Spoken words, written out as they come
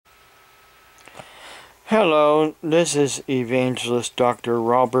Hello, this is Evangelist Dr.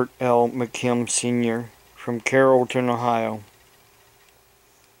 Robert L. McKim Sr. from Carrollton, Ohio.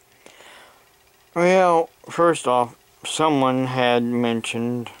 Well, first off, someone had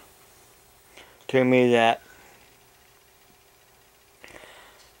mentioned to me that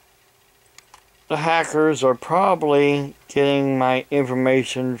the hackers are probably getting my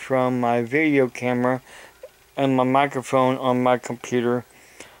information from my video camera and my microphone on my computer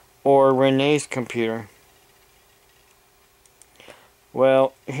or Renee's computer.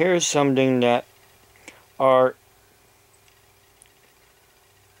 Well, here's something that our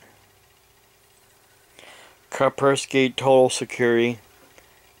Kaspersky Total Security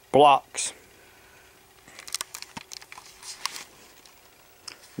blocks.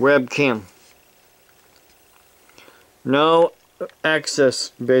 Webcam. No access,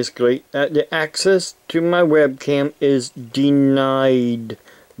 basically. The access to my webcam is denied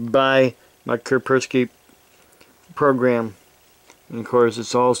by my Kaspersky program. And of course,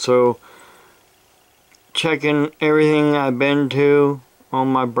 it's also checking everything I've been to on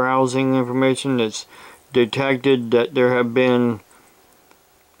my browsing information. It's detected that there have been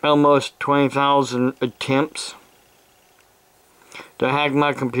almost 20,000 attempts to hack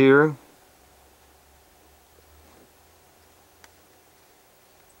my computer.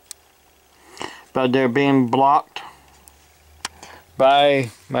 But they're being blocked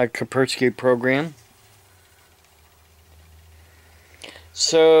by my Kaspersky program.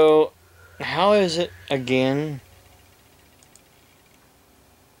 So, how is it again?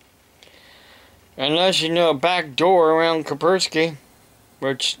 Unless you know a back door around Kaspersky,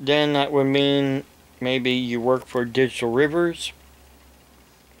 which then that would mean maybe you work for Digital Rivers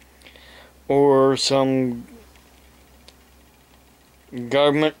or some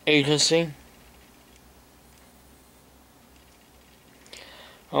government agency.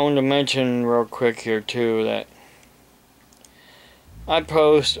 I want to mention real quick here too that I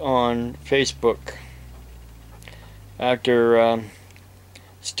post on Facebook after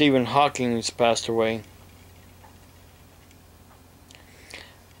Stephen Hawking passed away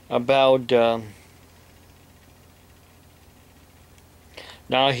about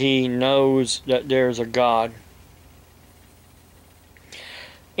now he knows that there's a God.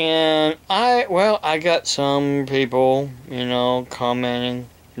 And I got some people, commenting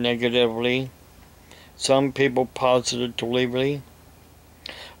negatively, some people positively.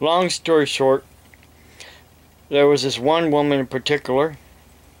 Long story short, there was this one woman in particular,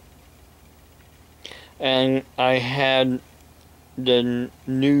 and I had the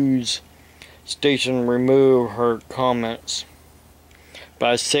news station remove her comments, but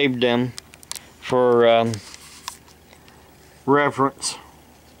I saved them for reference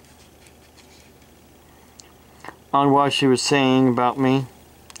on what she was saying about me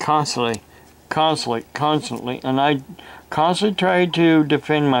constantly, and I constantly tried to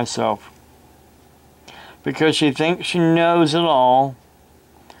defend myself because she thinks she knows it all,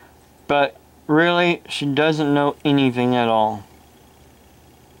 but really she doesn't know anything at all.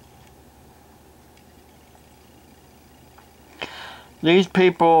 These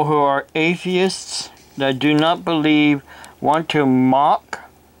people who are atheists that do not believe want to mock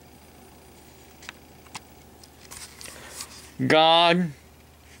God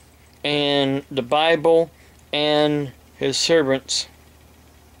and the Bible and His servants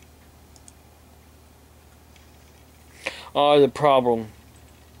are the problem,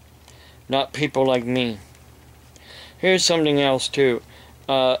 not people like me. Here's something else too.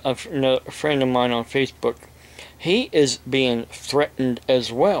 A friend of mine on Facebook, he is being threatened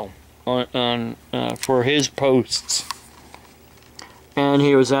as well on for his posts, and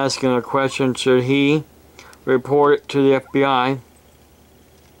he was asking a question: should he report it to the FBI?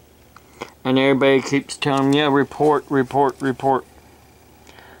 And everybody keeps telling him, yeah, report.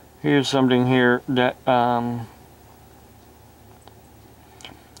 Here's something here that I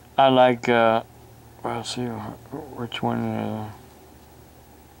like. Let's see which one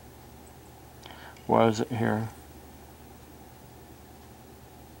was it here.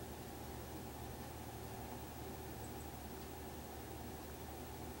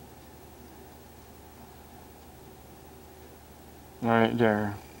 Right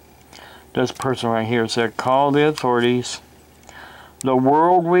there. This person right here said, call the authorities. The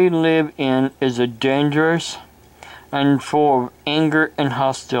world we live in is a dangerous and full of anger and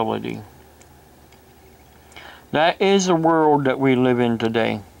hostility. That is the world that we live in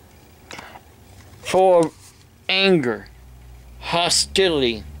today. Full of anger,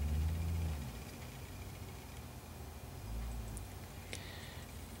 hostility.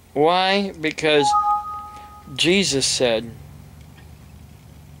 Why? Because Jesus said,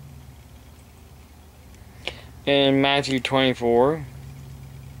 in Matthew 24.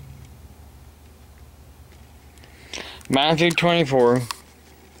 Matthew 24,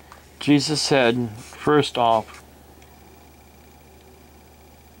 Jesus said, first off,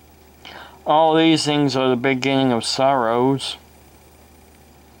 all these things are the beginning of sorrows,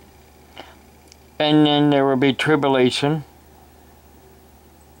 and then there will be tribulation.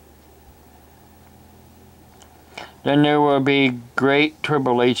 Then there will be great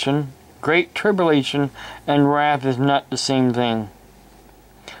tribulation. Great tribulation and wrath is not the same thing.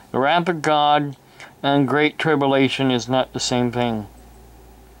 The wrath of God and great tribulation is not the same thing.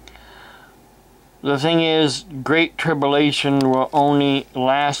 The thing is, great tribulation will only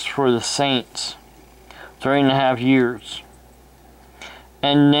last for the saints 3.5 years.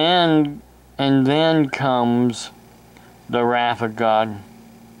 And then comes the wrath of God.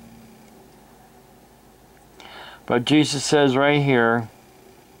 But Jesus says right here,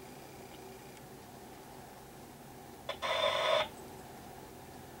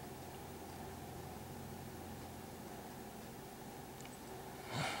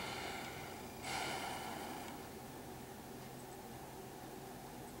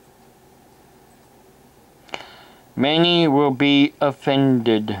 many will be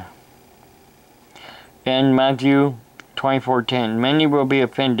offended. In Matthew 24:10, many will be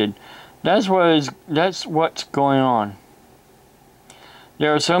offended. That's what's going on.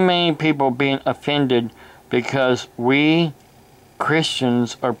 There are so many people being offended because we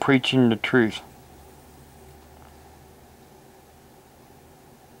Christians are preaching the truth.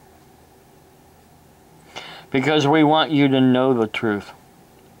 Because we want you to know the truth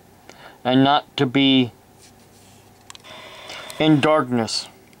and not to be in darkness.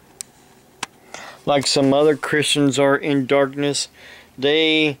 Like some other Christians are in darkness.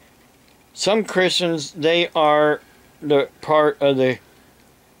 Some Christians, they are the part of the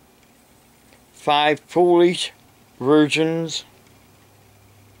 5 foolish virgins.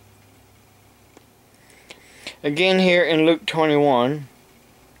 Again here in Luke 21,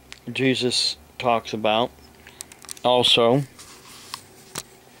 Jesus talks about also,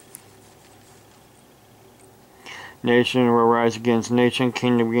 nation will rise against nation,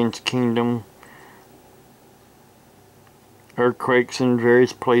 kingdom against kingdom, earthquakes in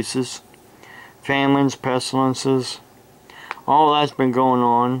various places, famines, pestilences, all that's been going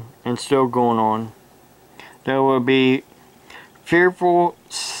on and still going on. There will be fearful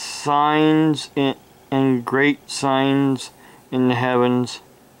signs and great signs in the heavens.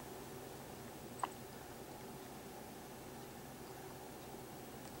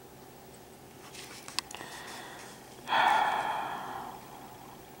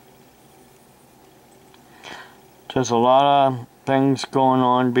 There's a lot of things going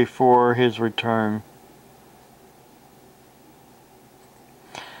on before his return.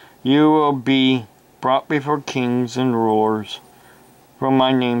 You will be brought before kings and rulers for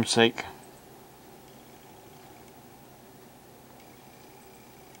my name's sake.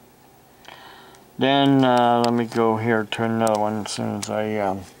 Then let me go here to another one as soon as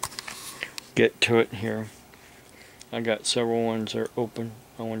I get to it here. I got several ones that are open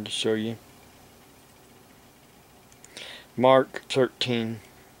I wanted to show you. Mark 13.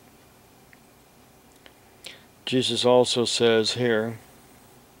 Jesus also says here,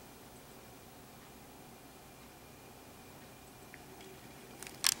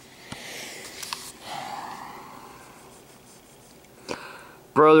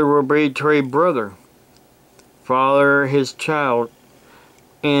 brother will betray brother, father his child,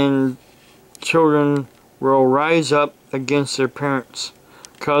 and children will rise up against their parents,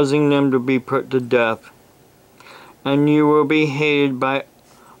 causing them to be put to death. And you will be hated by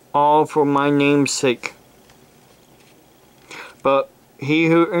all for my name's sake. But he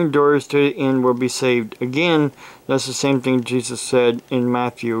who endures to the end will be saved. Again, that's the same thing Jesus said in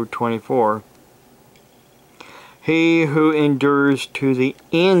Matthew 24. He who endures to the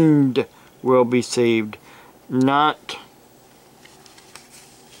end will be saved, not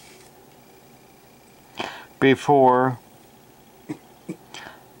before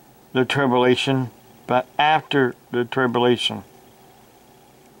the tribulation, but after the tribulation.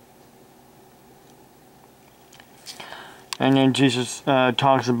 And then Jesus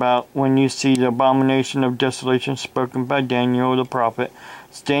talks about when you see the abomination of desolation spoken by Daniel the prophet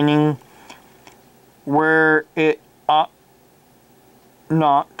standing where it ought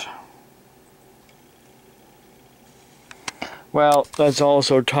not. Well, that's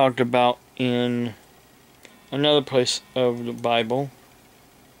also talked about in another place of the Bible.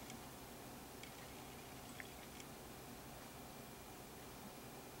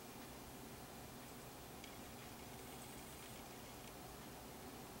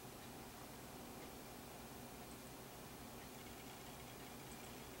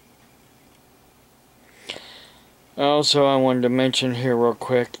 Also, I wanted to mention here real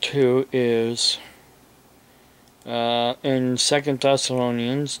quick too is in 2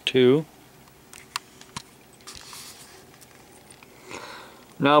 Thessalonians 2.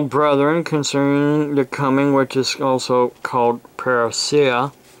 Now, brethren, concerning the coming, which is also called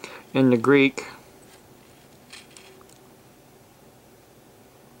parousia in the Greek,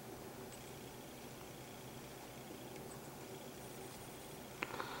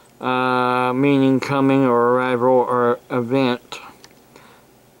 meaning coming or arrival or event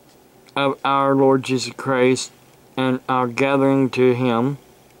of our Lord Jesus Christ and our gathering to Him,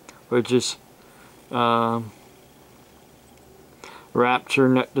 which is rapture,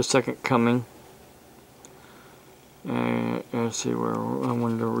 not the second coming. Let's see where I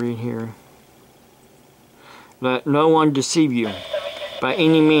wanted to read here. Let no one deceive you by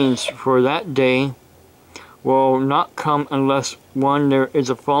any means, for that day will not come unless one there is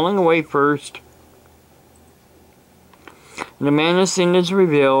a falling away first, and the man of sin is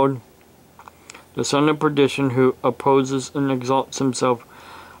revealed, the son of perdition, who opposes and exalts himself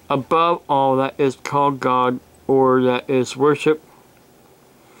above all that is called God or that is worshipped,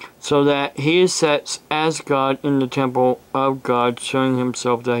 so that he is set as God in the temple of God, showing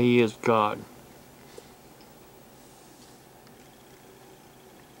himself that he is God.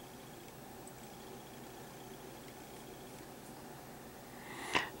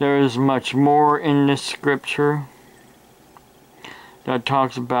 There is much more in this scripture that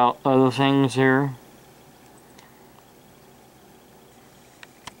talks about other things here.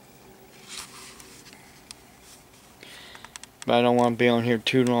 But I don't want to be on here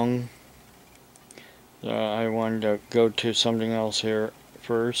too long. I wanted to go to something else here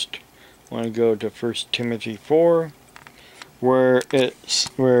first. I want to go to 1 Timothy 4, where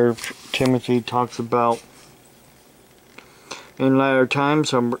Timothy talks about in latter times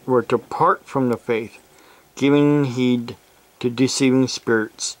some were to depart from the faith, giving heed to deceiving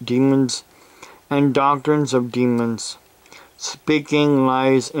spirits, demons, and doctrines of demons, speaking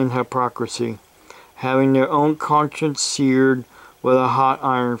lies in hypocrisy, having their own conscience seared with a hot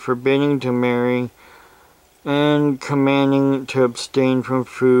iron, forbidding to marry, and commanding to abstain from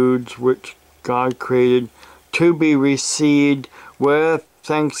foods which God created to be received with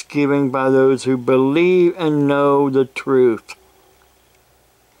thanksgiving by those who believe and know the truth.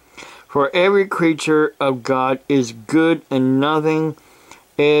 For every creature of God is good, and nothing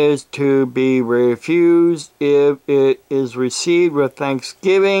is to be refused if it is received with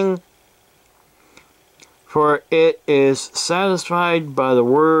thanksgiving, for it is sanctified by the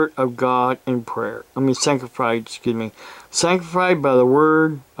word of God and prayer. Sanctified by the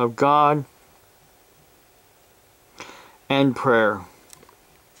word of God and prayer.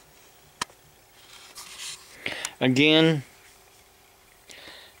 Again,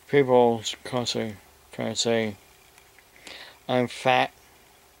 people constantly trying to say, I'm fat.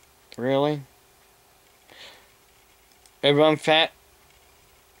 Really? If I'm fat,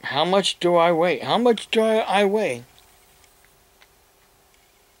 how much do I weigh? How much do I weigh?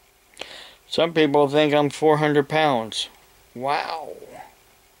 Some people think I'm 400 pounds. Wow.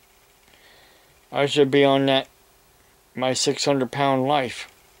 I should be on my 600 pound life.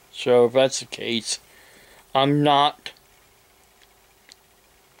 So if that's the case, I'm not.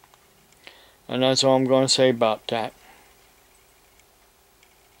 And that's all I'm going to say about that.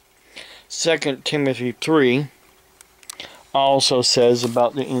 2 Timothy 3 also says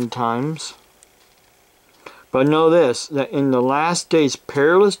about the end times. But know this, that in the last days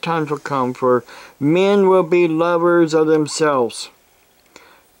perilous times will come, for men will be lovers of themselves.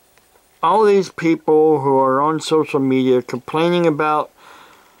 All these people who are on social media complaining about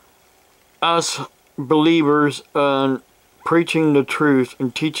us believers preaching the truth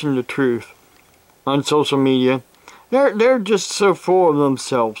and teaching the truth on social media, they're just so full of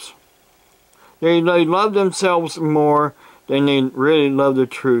themselves. They love themselves more than they really love the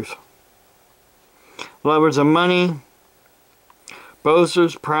truth. Lovers of money,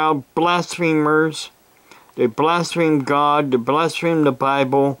 boasters, proud, blasphemers. They blaspheme God, they blaspheme the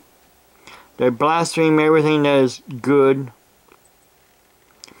Bible, they blaspheme everything that is good.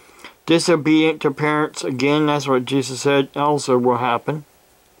 Disobedient to parents, again, that's what Jesus said also will happen.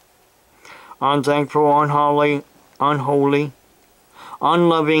 Unthankful, unholy,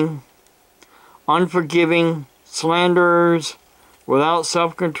 unloving, unforgiving, slanderers, without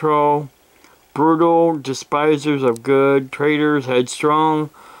self-control, brutal, despisers of good, traitors, headstrong,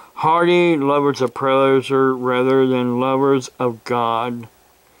 hardy, lovers of pleasure rather than lovers of God,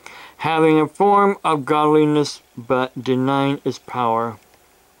 having a form of godliness but denying its power.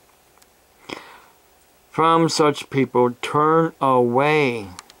 From such people turn away.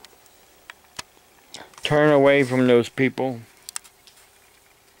 Turn away from those people.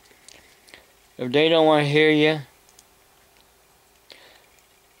 If they don't want to hear you,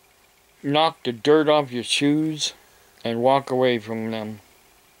 knock the dirt off your shoes and walk away from them.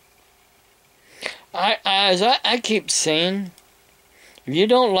 As I keep saying, if you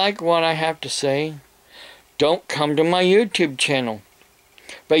don't like what I have to say, don't come to my YouTube channel.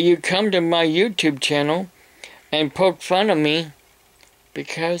 But you come to my YouTube channel and poke fun of me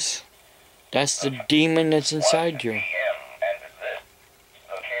because that's the demon that's inside you.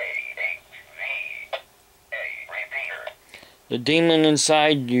 The demon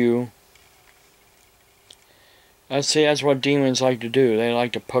inside you. That's what demons like to do. They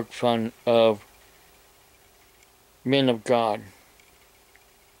like to poke fun of men of God.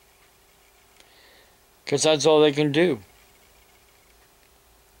 Because that's all they can do.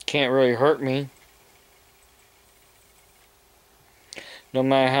 Can't really hurt me. No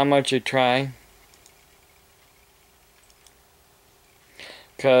matter how much they try.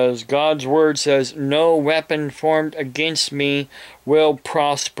 Because God's word says, no weapon formed against me will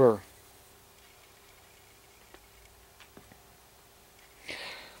prosper.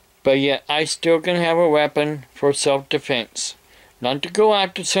 But yet, I still can have a weapon for self-defense. Not to go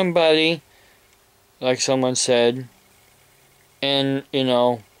after somebody, like someone said, and,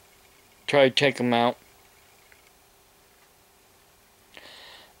 try to take them out.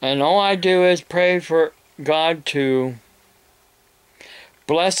 And all I do is pray for God to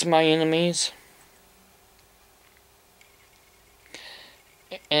bless my enemies.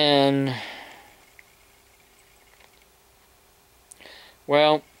 And,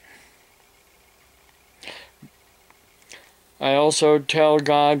 well, I also tell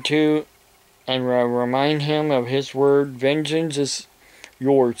God to, and remind Him of His word, vengeance is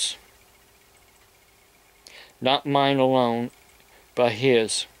yours. Not mine alone, but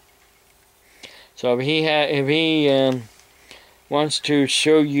His. So if He wants to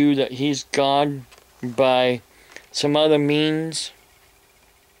show you that He's God by some other means,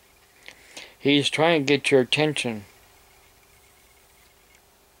 He's trying to get your attention.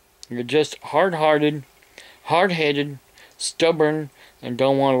 You're just hard-hearted, hard-headed, stubborn, and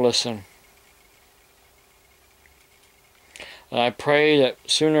don't want to listen. And I pray that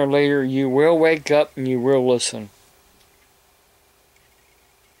sooner or later you will wake up and you will listen.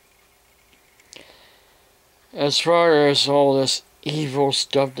 As far as all this evil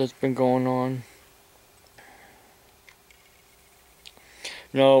stuff that's been going on,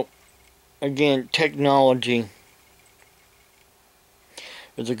 again, technology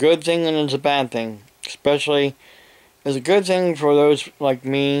is a good thing and it's a bad thing. Especially, it's a good thing for those like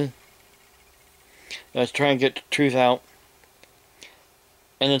me that's trying to get the truth out.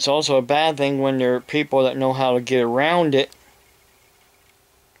 And it's also a bad thing when there are people that know how to get around it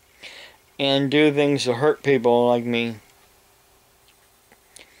and do things to hurt people like me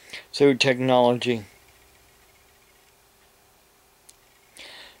through technology.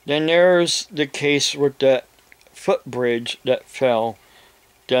 Then there's the case with that footbridge that fell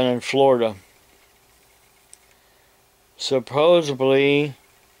down in Florida. Supposedly,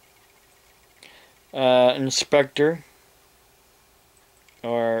 inspector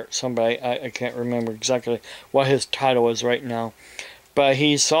or somebody, I can't remember exactly what his title is right now, but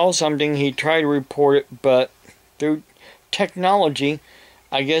he saw something, he tried to report it, but through technology,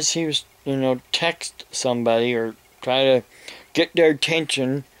 I guess he was, text somebody or try to get their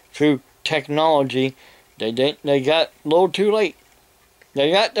attention through technology. They got a little too late.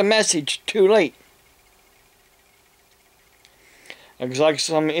 They got the message too late. It's like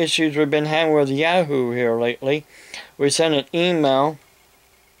some issues we've been having with Yahoo here lately. We send an email,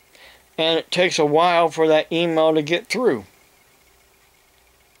 and it takes a while for that email to get through.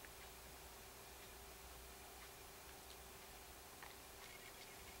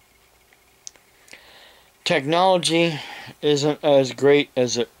 Technology isn't as great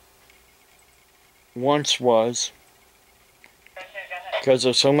as it once was because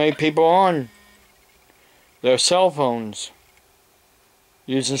there's so many people on their cell phones,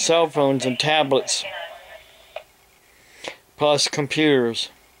 using cell phones and tablets, plus computers.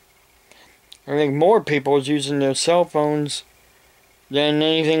 I think more people is using their cell phones than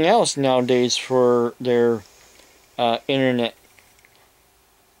anything else nowadays for their internet.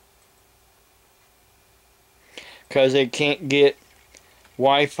 Because they can't get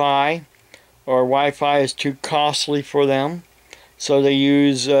Wi-Fi, or Wi-Fi is too costly for them. So they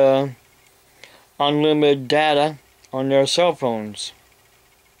use unlimited data on their cell phones.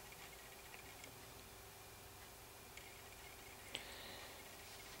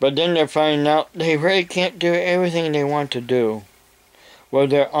 But then they're finding out they really can't do everything they want to do with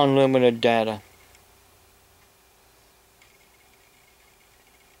their unlimited data.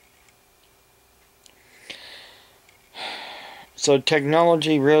 So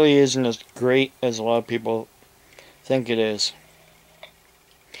technology really isn't as great as a lot of people think it is.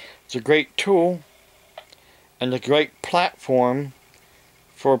 It's a great tool and a great platform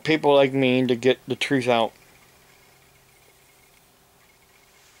for people like me to get the truth out.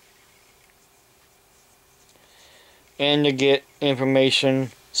 And to get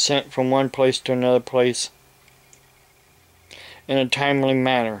information sent from one place to another place in a timely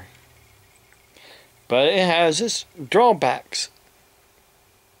manner. But it has its drawbacks.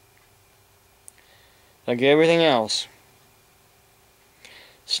 Like everything else.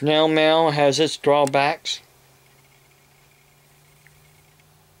 Snail mail has its drawbacks.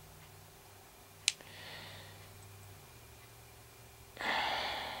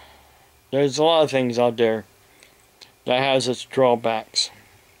 There's a lot of things out there that has its drawbacks.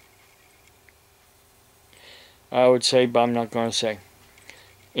 I would say, but I'm not going to say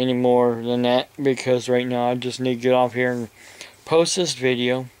any more than that, because right now I just need to get off here and post this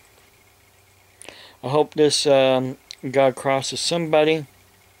video. I hope this got across to somebody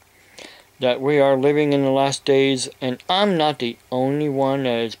that we are living in the last days, and I'm not the only one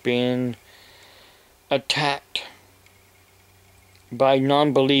that is being attacked by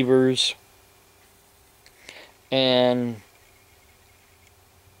non-believers and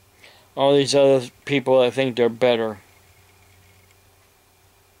all these other people that think they're better.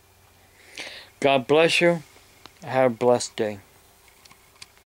 God bless you. Have a blessed day.